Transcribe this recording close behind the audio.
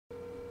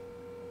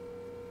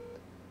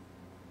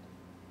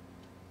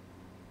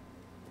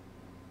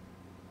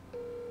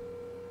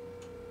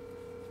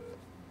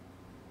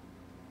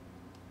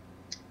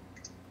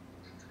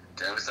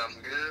Tell me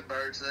something good,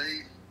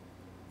 birdseed.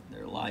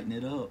 They're lighting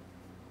it up.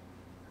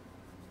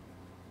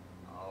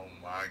 Oh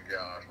my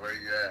gosh, where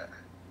you at?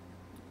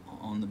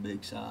 On the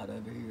big side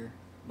over here,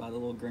 by the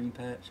little green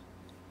patch.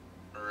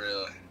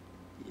 Really?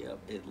 Yep,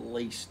 at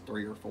least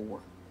 3 or 4.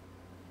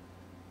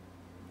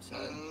 So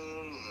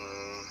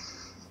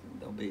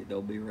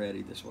they'll be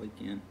ready this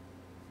weekend.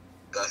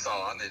 That's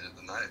all I needed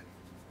tonight.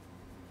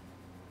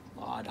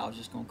 Alright, I was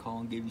just gonna call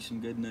and give you some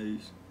good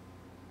news.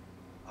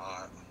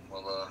 Alright,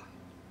 well,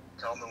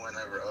 call me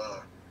whenever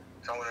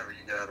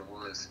you get out of the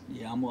woods.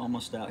 Yeah, I'm gonna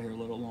stay out here a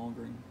little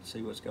longer and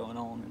see what's going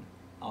on, and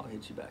I'll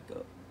hit you back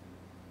up.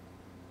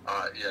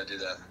 Alright, yeah, do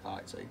that.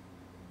 Alright, see.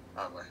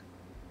 Alright, bye.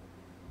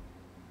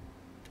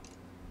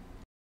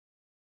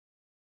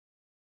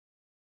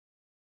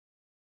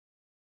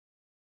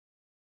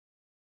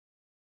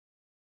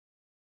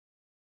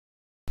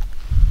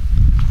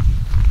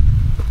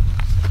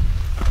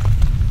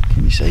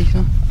 Can you see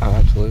something? Oh,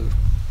 absolutely.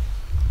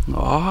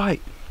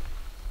 Alright.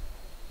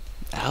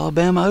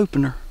 Alabama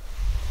opener.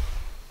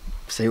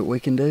 See what we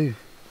can do.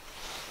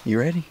 You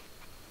ready?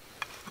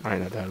 I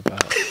ain't no doubt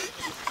about it.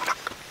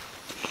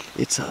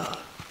 It's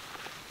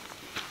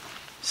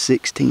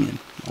 6:10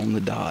 on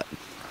the dot.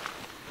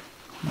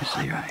 Let me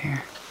see right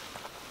here.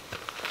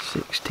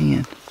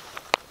 6:10.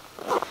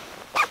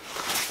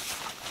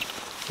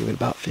 Give it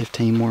about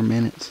 15 more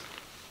minutes.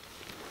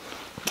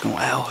 Gonna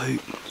owl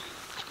hoot.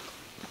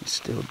 It's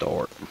still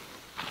dark.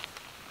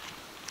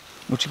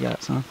 What you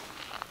got, son?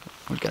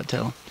 What you got to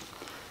tell him?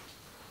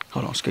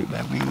 Hold on, scoot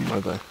back. Okay.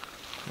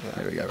 Yeah.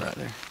 There we go, right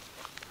there.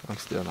 I'm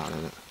still not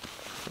in it.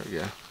 There we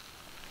go.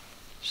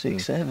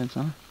 6-7,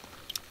 son.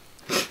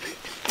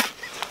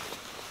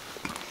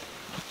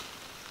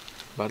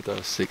 About to throw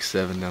a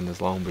 6-7 down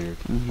this long beard.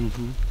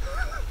 Mm-hmm.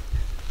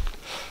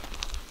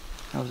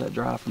 How was that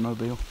drive from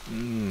Mobile?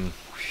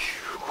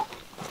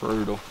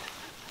 Brutal.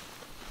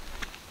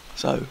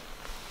 So,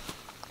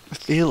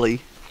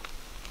 Philly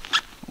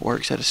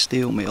works at a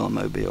steel mill in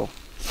Mobile.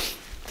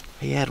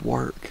 He had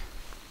work,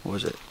 what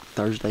was it,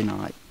 Thursday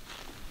night?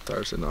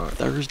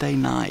 Thursday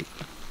night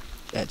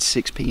at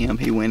 6 p.m.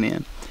 he went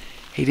in.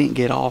 He didn't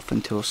get off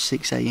until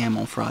 6 a.m.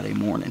 on Friday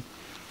morning.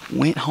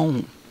 Went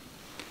home.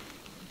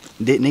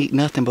 Didn't eat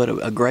nothing but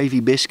a gravy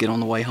biscuit on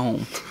the way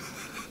home.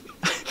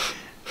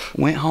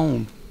 Went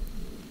home.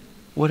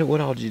 What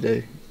all did you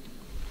do?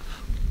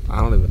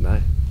 I don't even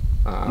know.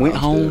 Went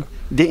home,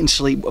 didn't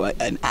sleep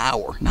an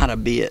hour, not a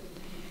bit.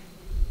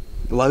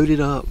 Loaded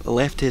up,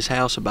 left his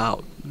house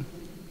about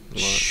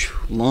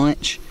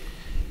lunch.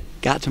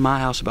 Got to my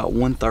house about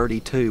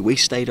 1:32. We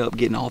stayed up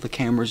getting all the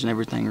cameras and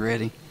everything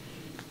ready.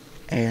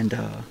 And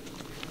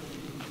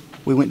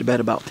we went to bed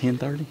about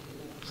 10:30.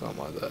 Something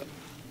like that.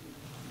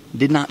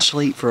 Did not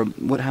sleep for,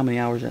 how many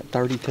hours?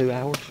 32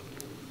 hours?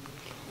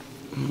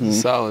 Mm-hmm.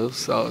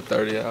 Solid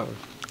 30 hours.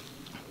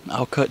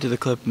 I'll cut to the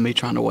clip of me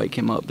trying to wake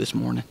him up this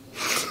morning.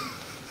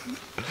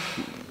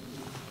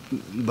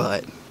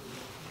 But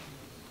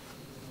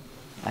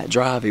that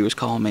drive, he was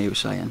calling me, he was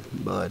saying,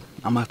 "Bud,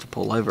 I'm gonna have to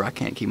pull over. I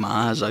can't keep my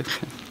eyes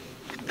open."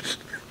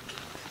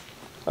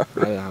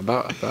 Yeah,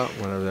 about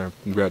went over there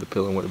and grabbed a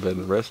pillow and went to bed at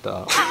the rest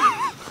stop.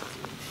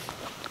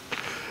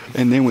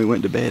 And then we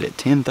went to bed at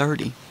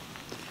 10:30.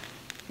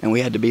 And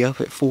we had to be up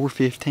at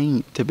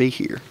 4:15 to be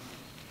here.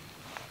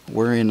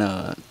 We're in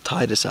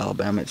Titus,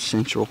 Alabama. It's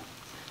central.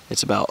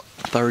 It's about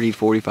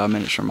 30-45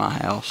 minutes from my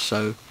house.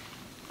 So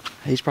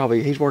he's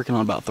working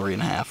on about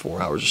 3.5,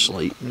 4 hours of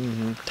sleep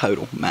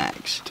total,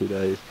 max. 2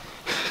 days.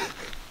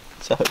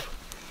 So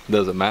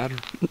does it matter?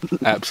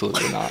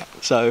 Absolutely not.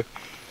 So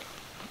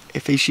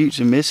if he shoots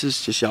and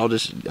misses, y'all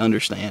just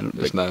understand.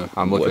 Just know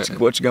I'm looking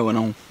what's going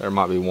on. There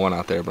might be one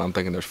out there, but I'm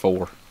thinking there's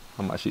 4.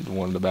 I might shoot the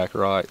one in the back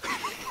right.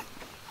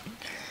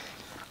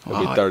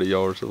 It'll be 30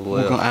 yards to the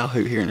left. We're going to owl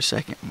hoot here in a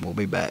second. We'll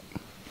be back.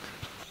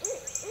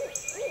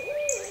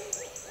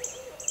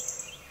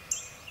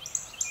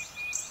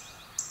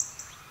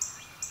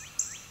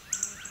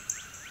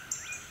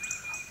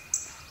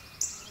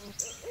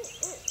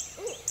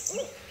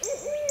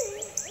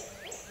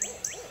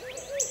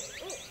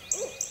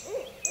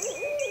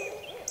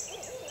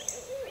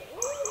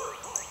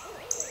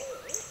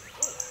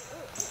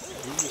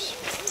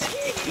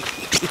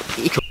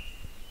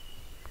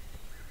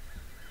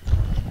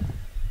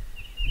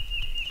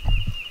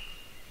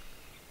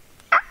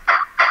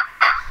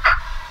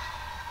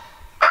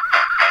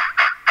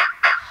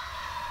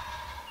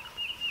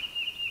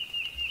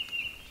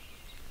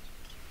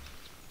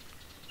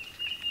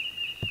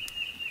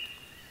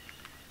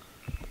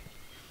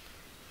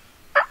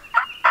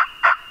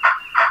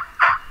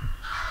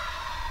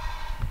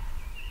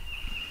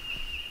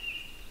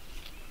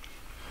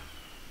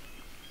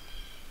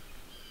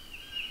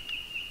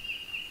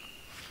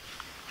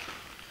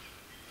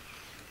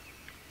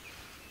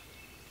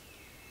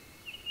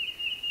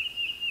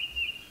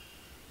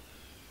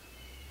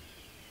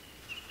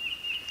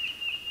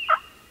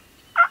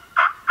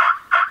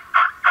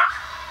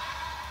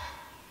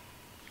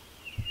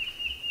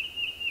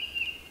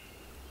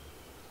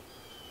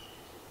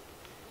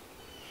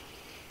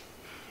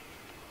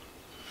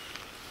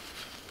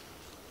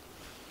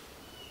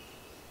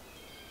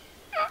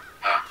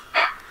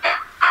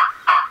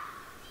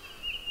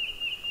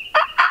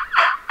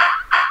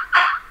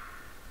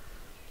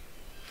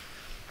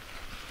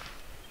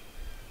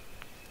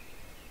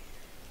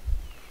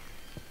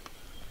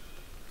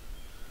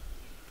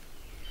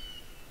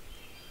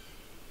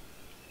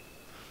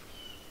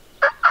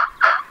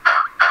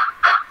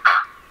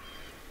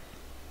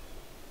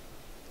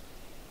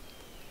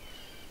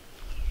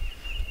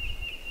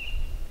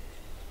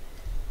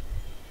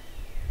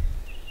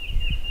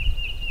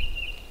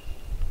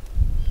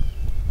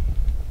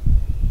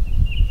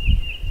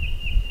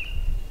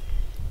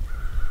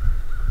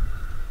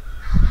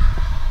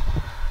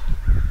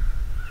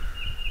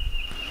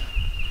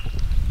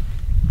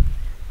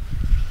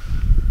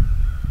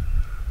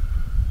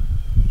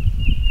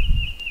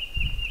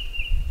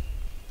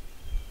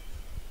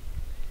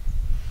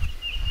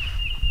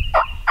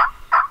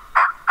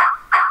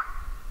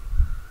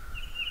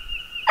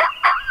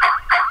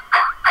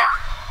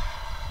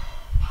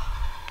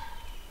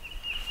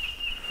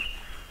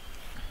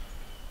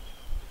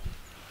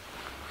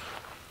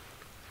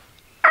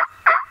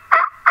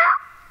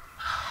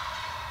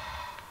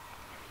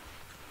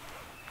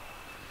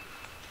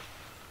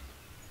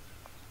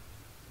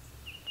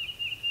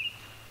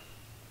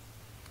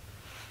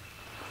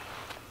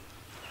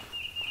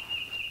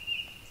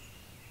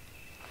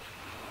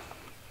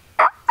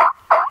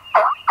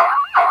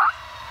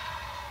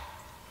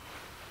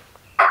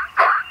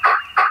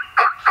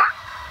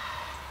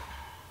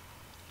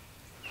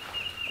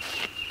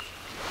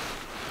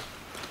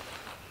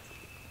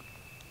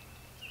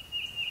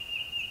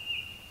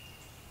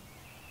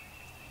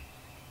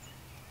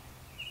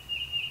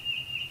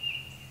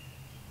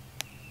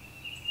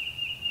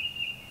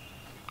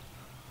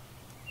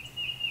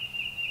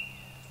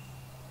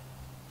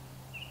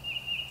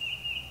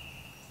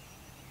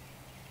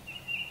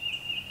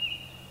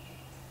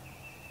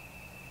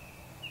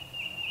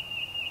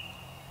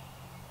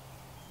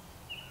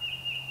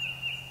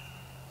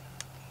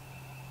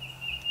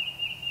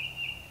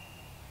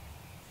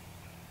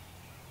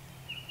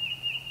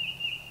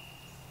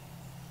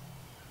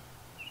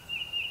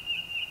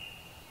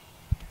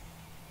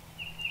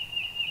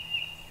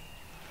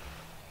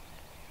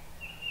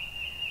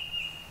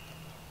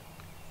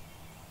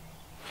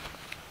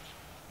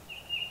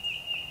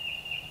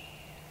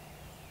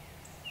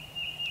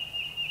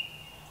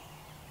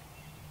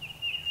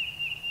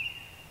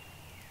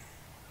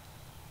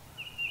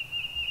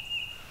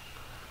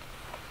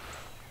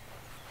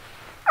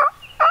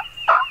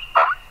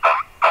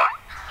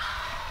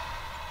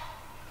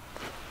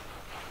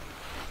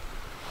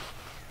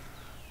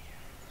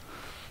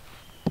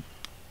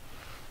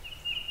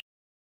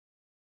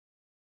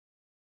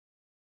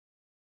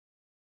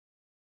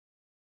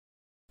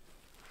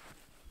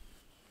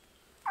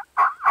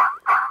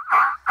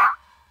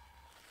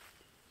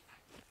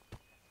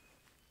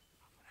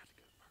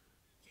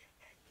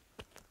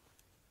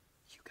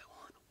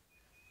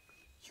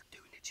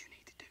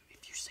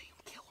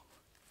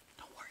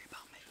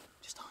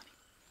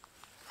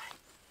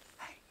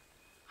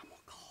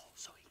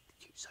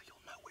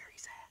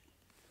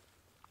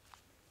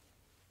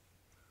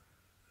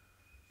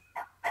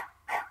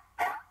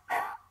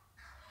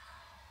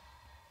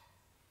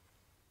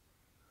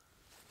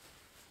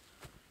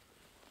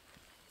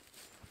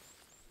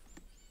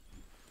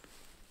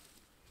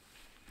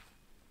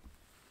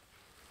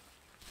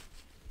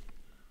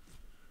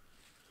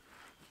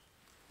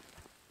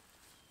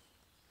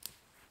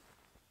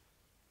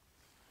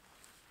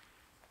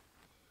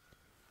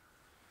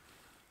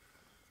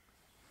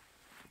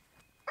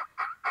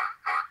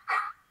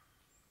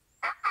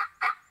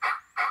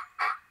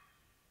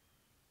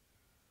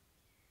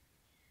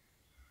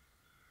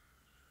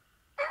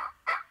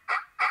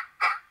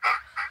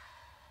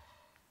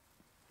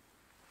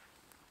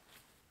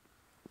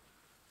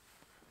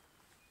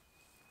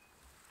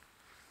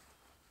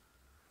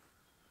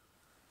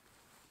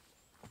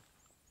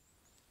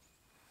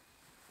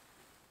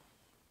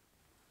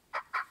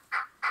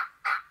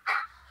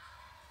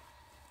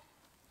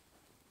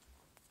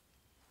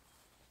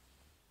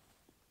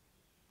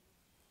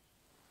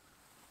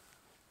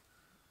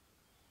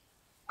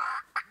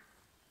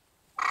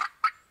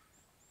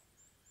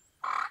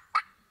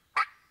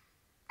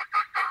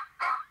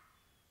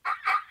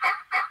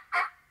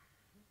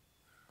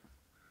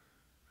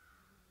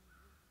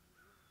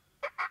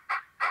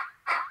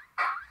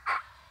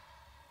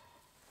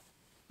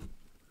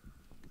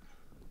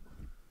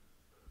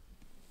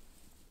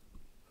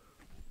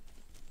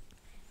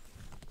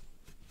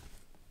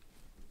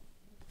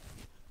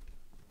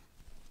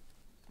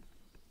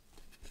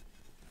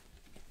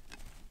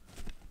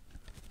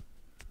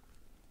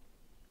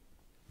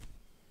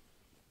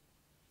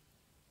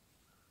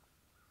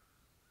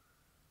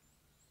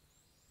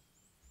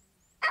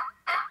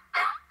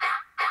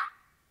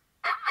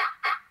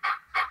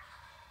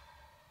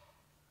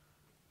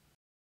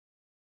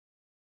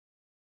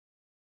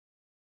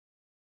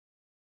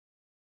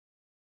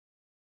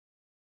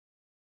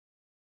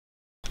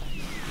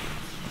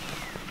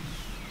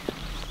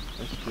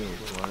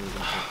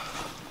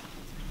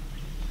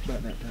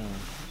 About that time.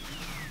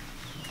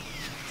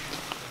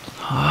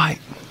 All right.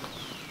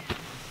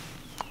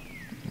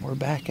 We're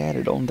back at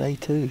it on day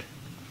 2.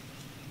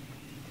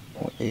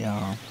 We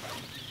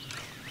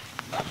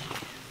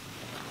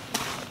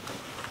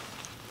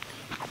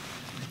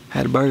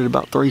had a bird at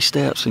about 3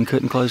 steps and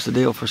couldn't close the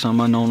deal for some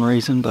unknown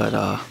reason,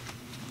 but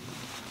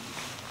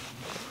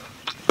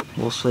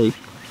we'll see.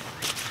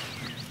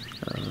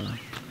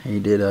 He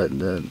did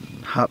the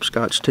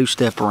hopscotch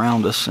 2-step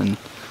around us and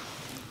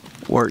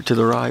worked to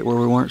the right where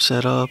we weren't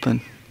set up,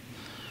 and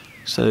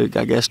so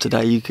I guess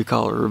today you could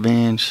call it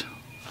revenge.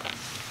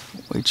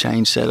 We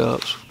changed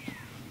setups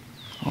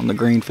on the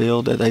green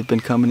field that they've been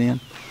coming in.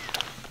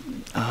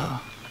 I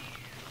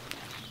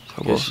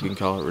guess you can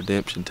call it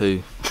redemption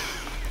too.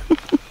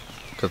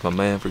 Because my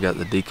man forgot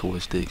the decoy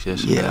sticks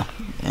yesterday. Yeah,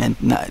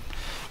 and not,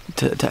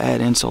 to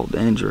add insult to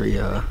injury,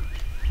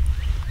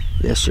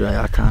 yesterday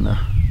I kind of,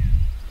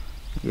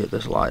 get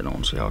this light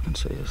on so y'all can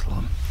see this.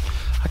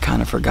 I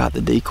kind of forgot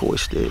the decoy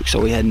stick,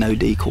 so we had no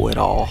decoy at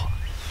all.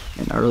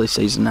 In early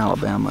season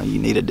Alabama, you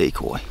need a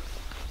decoy.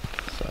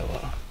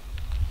 So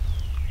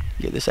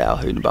get this owl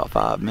hoot in about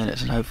 5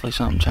 minutes, and hopefully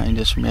something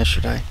changes from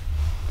yesterday.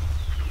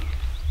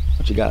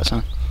 What you got,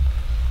 son?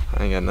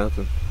 I ain't got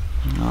nothing.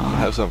 I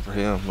have something for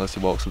him unless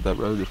he walks up that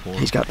road before.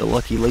 He's got the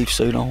lucky leaf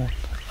suit on.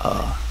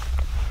 I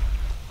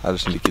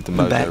just need to get the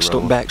mojo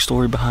rolling.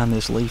 Backstory behind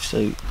this leaf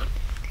suit.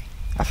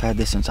 I've had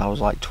this since I was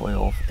like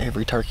 12.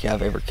 Every turkey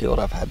I've ever killed,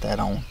 I've had that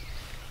on.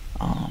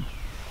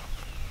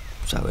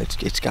 So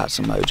it's got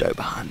some mojo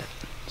behind it.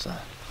 So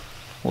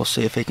we'll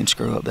see if he can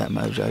screw up that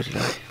mojo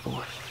today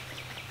for us.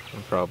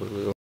 I probably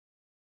will.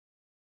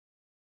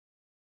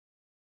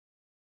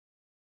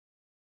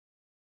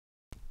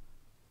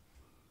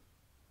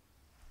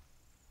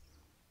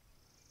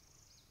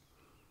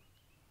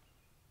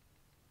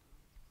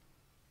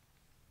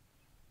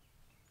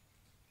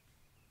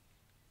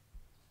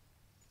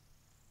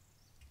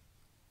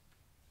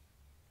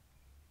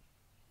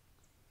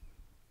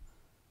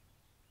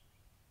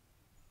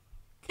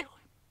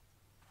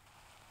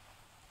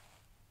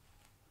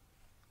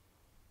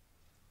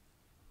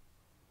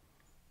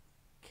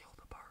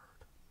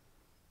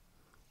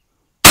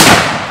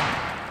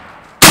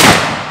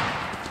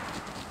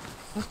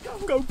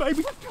 Go,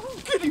 baby.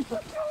 Get him.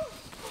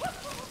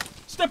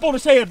 Step on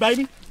his head,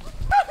 baby.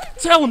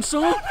 Tell him,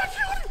 son.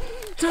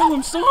 Tell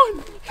him, son.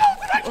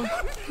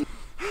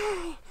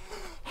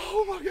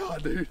 Oh my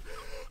God, dude.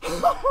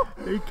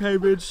 He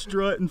came in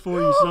strutting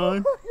for you,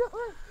 son.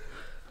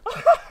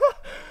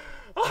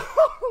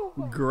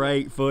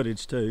 Great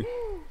footage, too.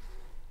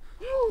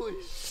 Holy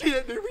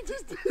shit, dude. We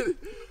just did it.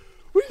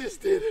 We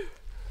just did it.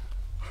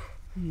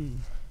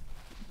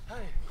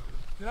 Hey,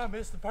 did I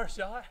miss the first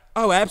shot?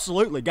 Oh,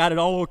 absolutely. Got it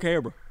all on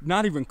camera.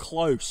 Not even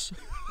close.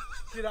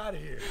 Get out of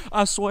here.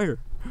 I swear.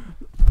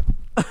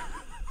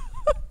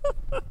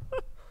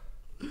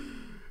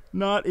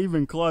 Not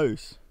even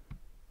close.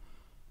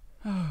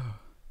 Oh,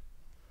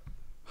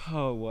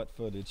 what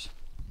footage.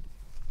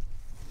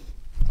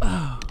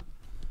 Oh,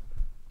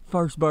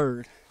 first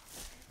bird.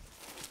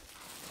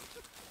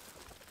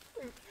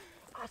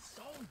 I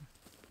saw him.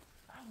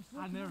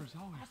 I never saw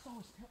him. I saw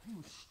his tail. He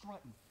was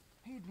strutting.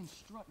 He had been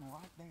strutting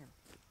right there.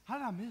 How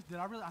did I miss?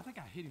 I think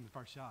I hit him the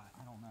first shot.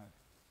 I don't know.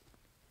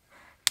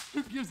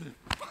 Who gives it?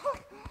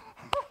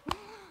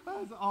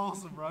 That's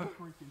awesome, bro.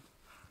 Look at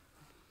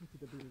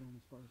the beard on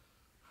his fur.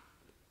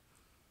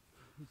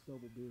 He's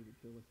double bearded,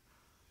 Billy.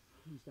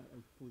 He's got a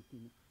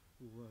freaking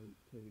robe,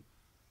 too.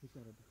 He's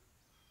got a...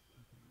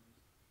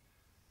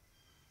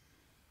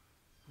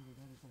 Billy,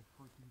 that is a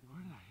freaking...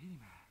 Where did I hit him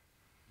at?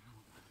 I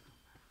don't know.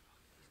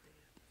 He's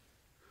dead.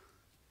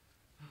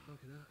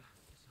 Fuck it up.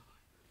 It's all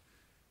right.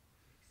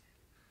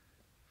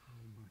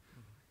 Oh, my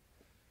God.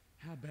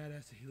 How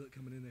badass did he look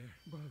coming in there?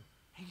 Bro,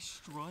 he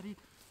strutted.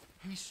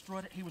 He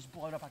strutted. He was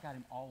blowed up. I got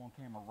him all on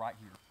camera right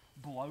here.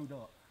 Blowed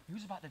up. He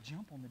was about to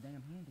jump on the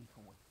damn hand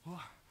decoy. What?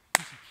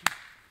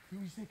 You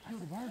said kill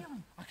the bird.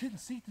 I couldn't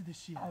see through this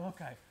shit. Oh,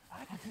 okay.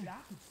 I could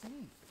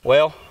see.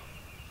 Well,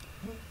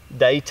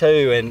 day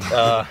 2 in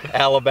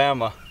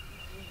Alabama.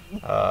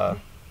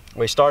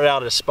 We started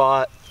out at a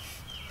spot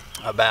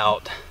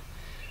about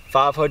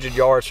 500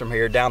 yards from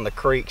here down the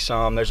creek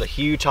some. There's a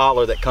huge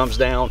holler that comes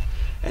down,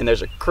 and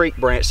there's a creek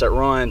branch that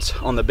runs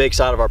on the big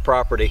side of our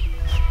property.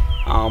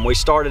 We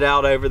started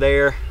out over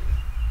there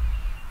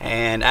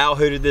and owl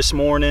hooted this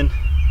morning,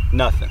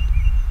 nothing.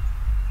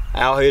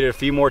 Owl hooted a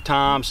few more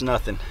times,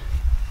 nothing.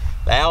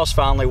 The owls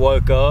finally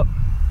woke up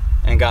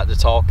and got to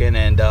talking,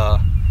 and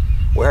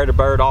we heard a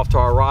bird off to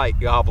our right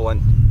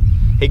gobbling.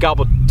 He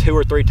gobbled 2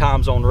 or 3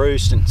 times on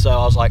roost, and so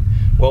I was like,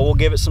 well, we'll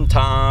give it some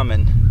time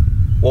and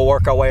we'll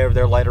work our way over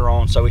there later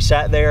on. So we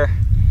sat there,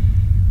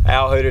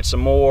 owl hooted some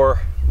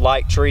more,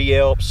 light tree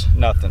yelps,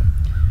 nothing.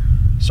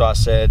 So I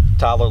said,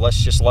 Tyler, let's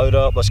just load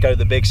up. Let's go to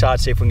the big side,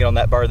 see if we can get on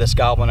that bird that's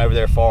gobbling over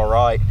there far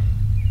right.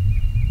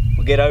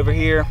 We get over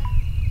here.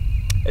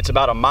 It's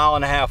about a 1.5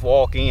 mile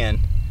walk in.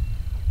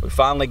 We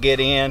finally get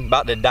in,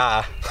 about to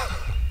die.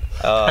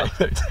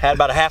 Had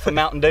about a half a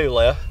Mountain Dew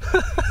left.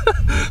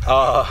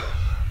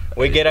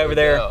 We get over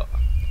there.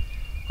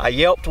 I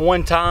yelped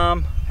one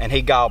time and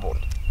he gobbled.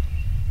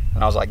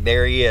 And I was like,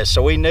 there he is.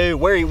 So we knew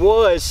where he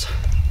was.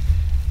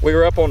 We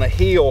were up on a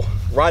hill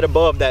right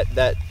above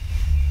that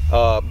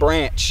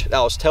branch that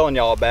I was telling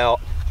y'all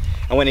about.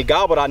 And when he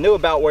gobbled, I knew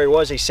about where he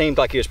was. He seemed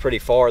like he was pretty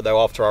far though,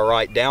 off to our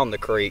right down the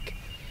creek.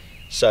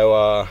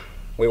 So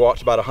we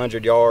walked about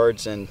 100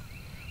 yards and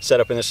set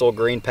up in this little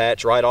green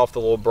patch right off the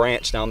little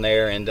branch down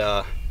there. And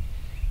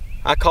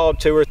I called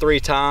 2 or 3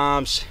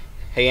 times.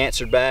 He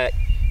answered back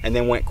and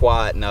then went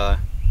quiet. And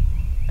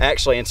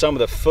actually, in some of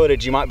the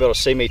footage, you might be able to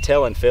see me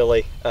telling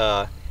Philly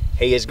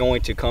he is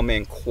going to come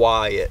in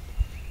quiet.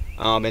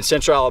 In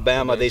central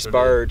Alabama, these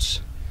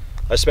birds,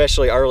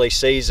 especially early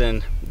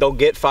season, they'll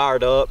get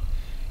fired up.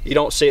 You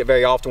don't see it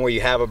very often where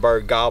you have a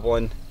bird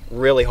gobbling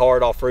really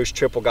hard off roost,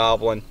 triple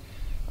gobbling.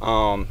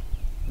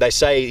 They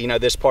say, you know,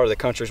 this part of the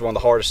country is one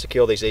of the hardest to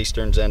kill, these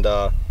easterns, and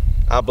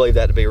I believe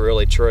that to be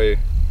really true.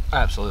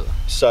 Absolutely.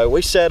 So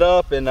we set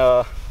up, and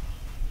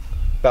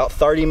about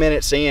 30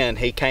 minutes in,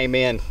 he came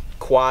in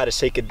quiet as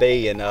he could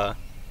be. And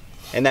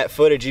in that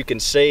footage, you can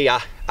see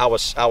I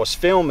was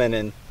filming,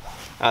 and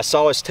I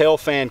saw his tail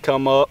fan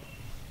come up.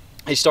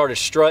 He started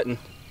strutting,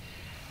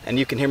 and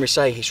you can hear me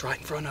say, he's right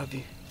in front of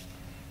you.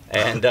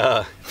 And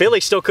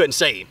Philly still couldn't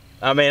see him.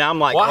 I mean, I'm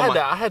like, well,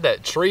 I had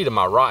that tree to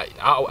my right.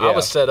 I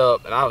was set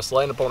up, and I was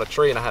laying up on a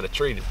tree, and I had a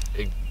tree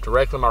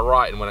directly to my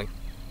right. And when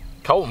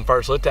Kolton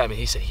first looked at me,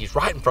 he said, he's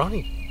right in front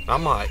of you. And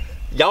I'm like,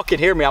 y'all can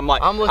hear me. I'm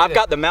like, I've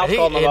got the mouth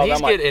call in my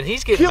mouth. And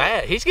he's getting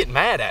mad. He's getting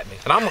mad at me.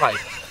 And I'm like,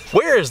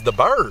 where is the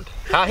bird?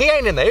 He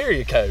ain't in the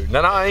area code. And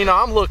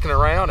I'm looking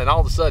around, and all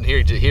of a sudden,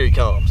 here he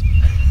comes,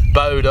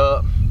 bowed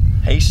up.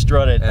 He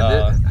strutted.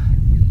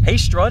 He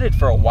strutted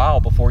for a while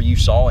before you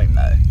saw him,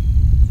 though.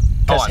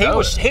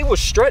 Because he was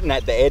strutting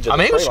at the edge of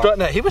the tree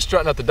line. he was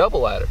strutting at the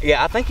double ladder.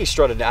 Yeah, I think he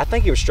strutted. I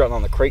think he was strutting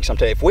on the creek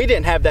sometime. If we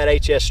didn't have that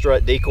HS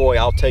strut decoy,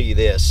 I'll tell you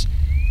this: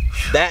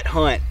 that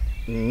hunt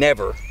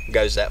never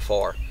goes that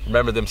far.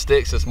 Remember them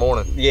sticks this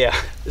morning? Yeah.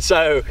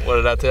 So what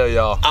did I tell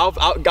y'all? I'll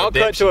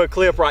cut to a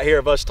clip right here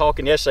of us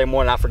talking yesterday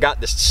morning. I forgot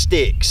the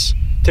sticks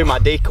to my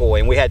decoy,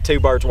 and we had 2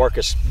 birds work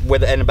us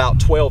within about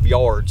 12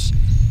 yards.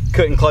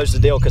 Couldn't close the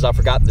deal because I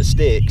forgot the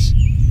sticks.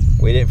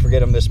 We didn't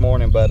forget them this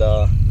morning, but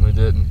we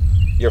didn't.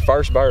 Your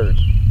first bird.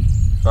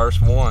 First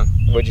one.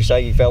 Would you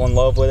say you fell in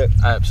love with it?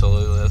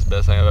 Absolutely. That's the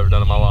best thing I've ever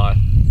done in my life.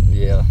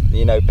 Yeah.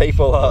 You know,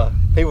 people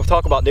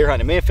talk about deer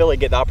hunting. Me and Philly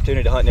get the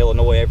opportunity to hunt in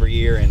Illinois every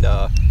year and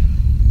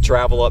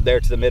travel up there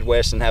to the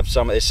Midwest and have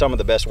some of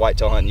the best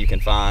whitetail hunting you can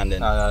find.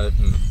 And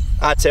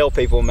I tell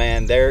people,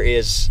 man, there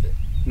is,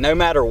 no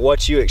matter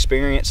what you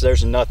experience,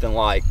 there's nothing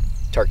like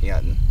turkey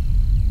hunting.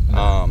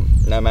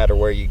 No matter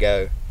where you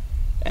go.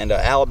 And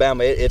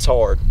Alabama, it's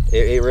hard.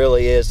 It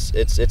really is.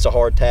 It's a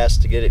hard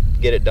task to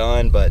get it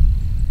done, but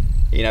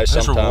you know,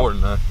 sometimes it's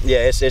rewarding, though.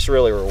 Yeah, it's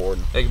really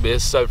rewarding.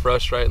 It's so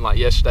frustrating. Like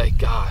yesterday,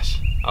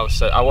 gosh,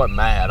 I wasn't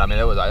mad. I mean,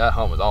 that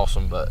hunt was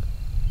awesome, but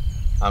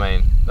I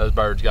mean, those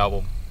birds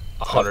gobbled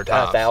 100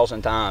 times,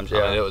 1,000 times.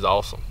 Yeah, I mean, it was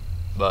awesome.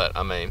 But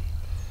I mean,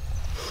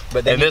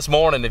 then this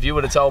morning, if you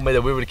would have told me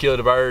that we would have killed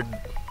a bird,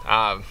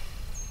 I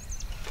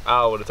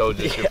would have told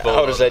you. Yeah,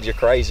 I would have said you're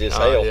crazy as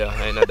hell.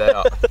 Yeah, ain't no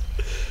doubt.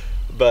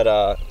 But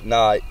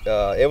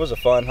it was a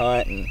fun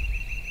hunt, and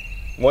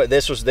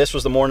this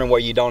was the morning where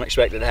you don't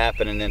expect it to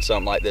happen, and then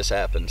something like this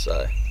happened.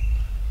 So,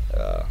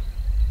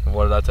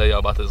 what did I tell y'all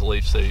about this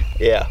leaf suit?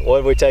 Yeah, what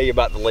did we tell you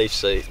about the leaf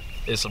suit?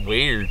 It's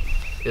weird.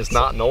 It's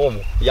not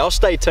normal. Y'all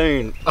stay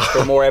tuned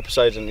for more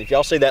episodes, and if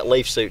y'all see that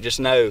leaf suit,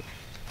 just know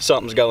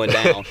something's going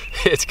down.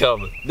 It's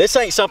coming. This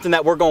ain't something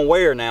that we're gonna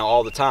wear now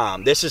all the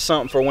time. This is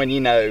something for when,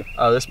 you know.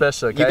 Oh, this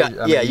special occasion.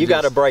 You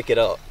got to break it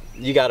up.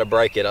 You got to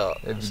break it up.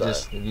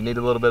 If you need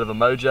a little bit of a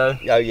mojo,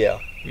 oh yeah,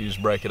 you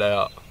just break it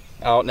out.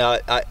 Oh, now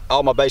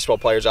all my baseball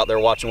players out there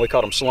watching, we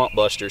call them slump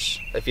busters.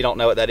 If you don't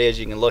know what that is,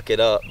 you can look it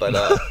up.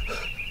 But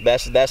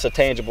that's a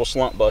tangible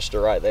slump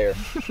buster right there.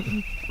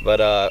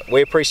 But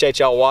we appreciate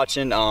y'all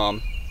watching.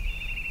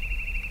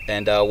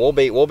 And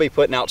we'll be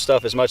putting out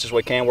stuff as much as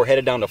we can. We're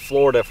headed down to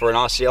Florida for an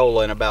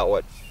Osceola in about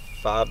what,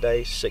 5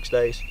 days, 6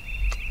 days?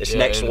 It's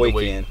next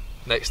weekend.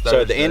 Next Thursday.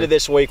 So at the end of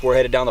this week, we're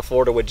headed down to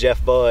Florida with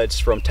Jeff Buds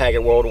from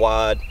Taggart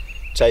Worldwide,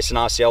 chasing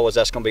Osceolas.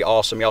 That's going to be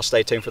awesome. Y'all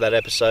stay tuned for that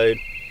episode.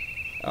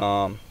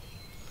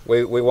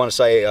 We want to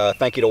say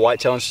thank you to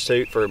Whitetail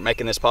Institute for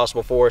making this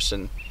possible for us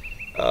and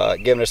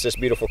giving us this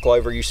beautiful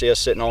clover you see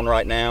us sitting on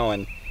right now.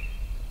 And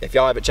if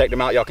y'all haven't checked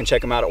them out, y'all can check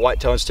them out at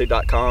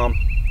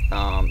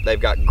whitetailinstitute.com. They've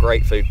got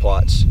great food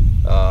plots,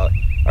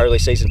 early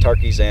season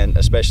turkeys and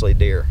especially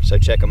deer. So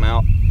check them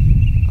out.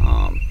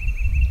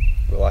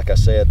 Like I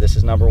said, this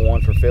is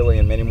 #1 for Philly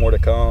and many more to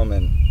come.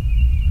 And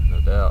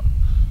no doubt.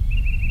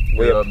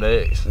 We're up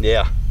next.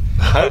 Yeah.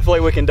 Hopefully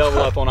we can double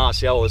up on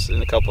Osceolas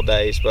in a couple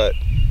days, but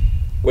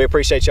we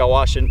appreciate y'all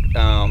watching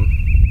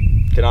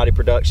Kanati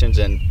Productions,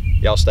 and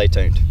y'all stay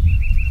tuned.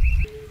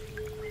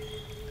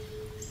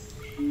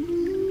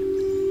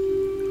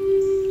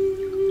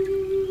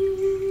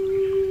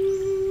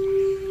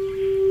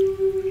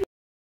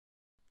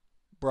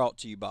 Brought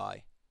to you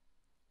by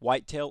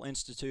Whitetail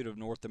Institute of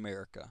North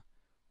America.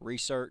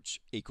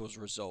 Research equals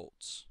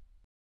results.